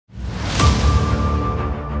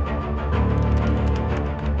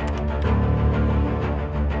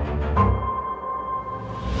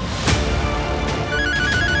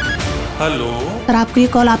Hello sir, आपको ये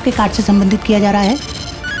call आपके कार्ड से संबंधित किया जा रहा है।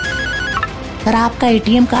 सर, आपका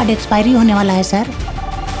एटीएम कार्ड एक्सपायरी होने वाला है सर।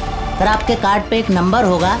 सर, आपके कार्ड पे एक नंबर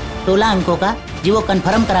होगा 16 अंकों का, जी वो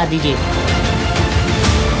कंफर्म करा दीजिए।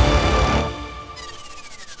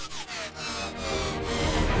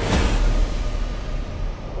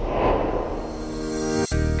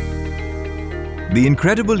 The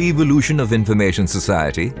incredible evolution of information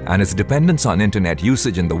society and its dependence on internet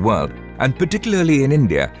usage in the world, and particularly in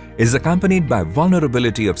India, is accompanied by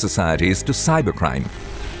vulnerability of societies to cybercrime.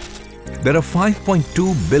 There are 5.2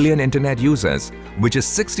 billion internet users, which is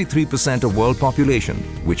 63% of world population,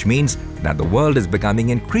 which means that the world is becoming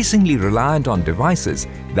increasingly reliant on devices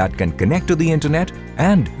that can connect to the internet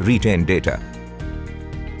and retain data.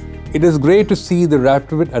 It is great to see the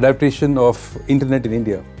rapid adaptation of internet in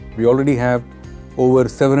India. We already have over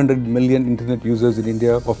 700 million internet users in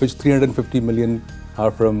India, of which 350 million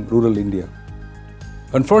are from rural India.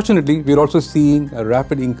 Unfortunately, we are also seeing a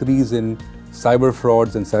rapid increase in cyber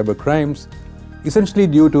frauds and cyber crimes, essentially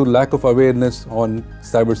due to lack of awareness on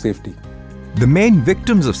cyber safety. The main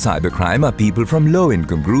victims of cybercrime are people from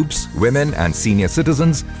low-income groups, women and senior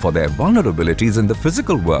citizens, for their vulnerabilities in the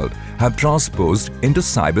physical world have transposed into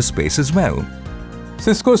cyberspace as well.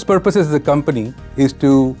 Cisco's purpose as a company is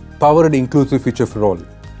to power an inclusive future for all.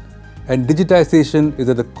 And digitization is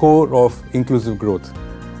at the core of inclusive growth.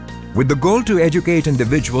 With the goal to educate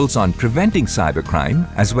individuals on preventing cybercrime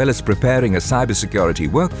as well as preparing a cybersecurity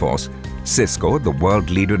workforce, Cisco, the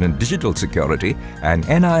world leader in digital security, and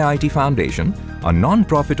NIIT Foundation, a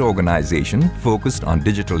non-profit organization focused on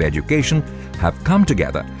digital education, have come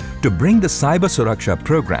together to bring the Cybersecurity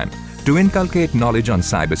program to inculcate knowledge on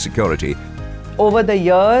cybersecurity. Over the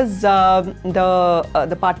years,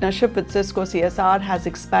 the partnership with Cisco CSR has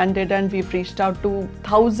expanded, and we've reached out to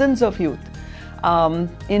thousands of youth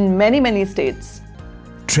in many states.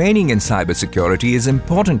 Training in cybersecurity is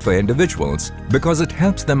important for individuals because it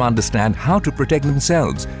helps them understand how to protect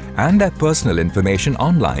themselves and their personal information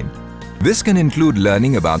online. This can include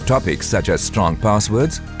learning about topics such as strong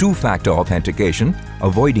passwords, two-factor authentication,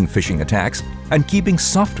 avoiding phishing attacks, and keeping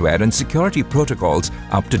software and security protocols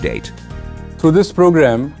up to date. Through this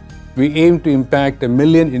program, we aim to impact 1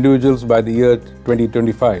 million individuals by the year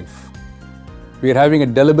 2025. We are having a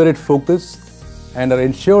deliberate focus and are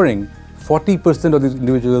ensuring 40% of these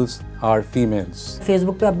individuals are females.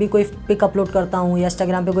 Facebook पे अब भी कोई pick upload करता हूँ या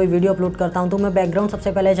Instagram पे कोई video upload करता हूँ तो मैं बैकग्राउंड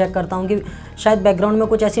सबसे पहले चेक करता हूँ कि शायद बैकग्राउंड में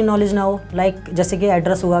कुछ ऐसी नॉलेज ना हो, लाइक जैसे कि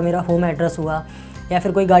एड्रेस हुआ, मेरा होम एड्रेस हुआ या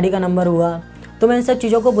फिर कोई गाड़ी का नंबर हुआ, तो मैं इन सब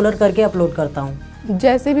चीज़ों को ब्लर करके अपलोड करता हूँ।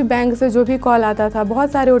 जैसे भी बैंक से जो भी कॉल आता था,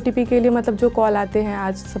 बहुत सारे OTP के लिए मतलब जो कॉल आते हैं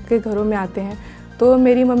आज सबके घरों में आते हैं, तो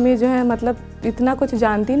मेरी मम्मी जो है मतलब इतना कुछ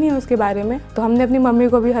जानती नहीं है उसके बारे में, तो हमने अपनी मम्मी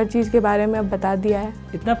को भी हर चीज़ के बारे में अब बता दिया है।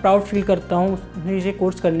 इतना प्राउड फील करता हूँ ये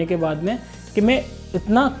कोर्स करने के बाद में कि मैं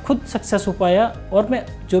इतना खुद सक्सेस हो पाया, और मैं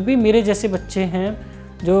जो भी मेरे जैसे बच्चे हैं,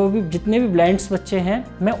 जो भी जितने भी ब्लाइंड्स बच्चे हैं,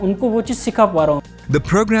 मैं उनको वो चीज़ सिखा पा रहा हूँ। The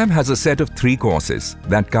program has a set of 3 courses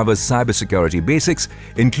that covers cybersecurity basics,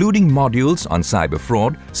 including modules on cyber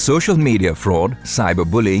fraud, social media fraud,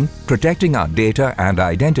 cyberbullying, protecting our data and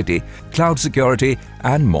identity, cloud security,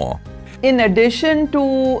 and more. In addition to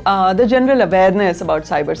the general awareness about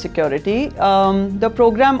cybersecurity, the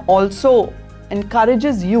program also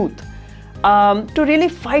encourages youth to really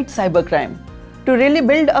fight cybercrime, to really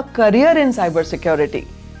build a career in cybersecurity,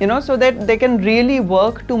 so that they can really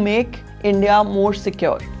work to make India more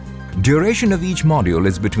secure. Duration of each module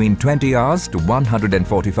is between 20 hours to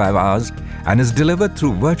 145 hours and is delivered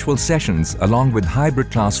through virtual sessions along with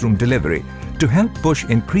hybrid classroom delivery to help push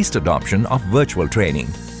increased adoption of virtual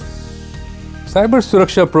training.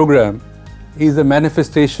 Cybersecurity program is a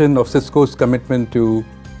manifestation of Cisco's commitment to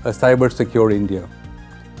a cyber-secure India.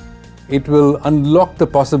 It will unlock the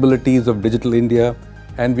possibilities of digital India,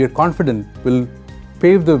 and we are confident will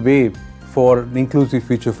pave the way for an inclusive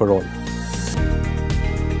future for all.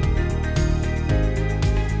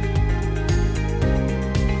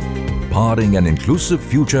 Powering an inclusive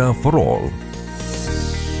future for all.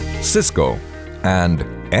 Cisco and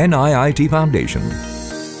NIIT Foundation.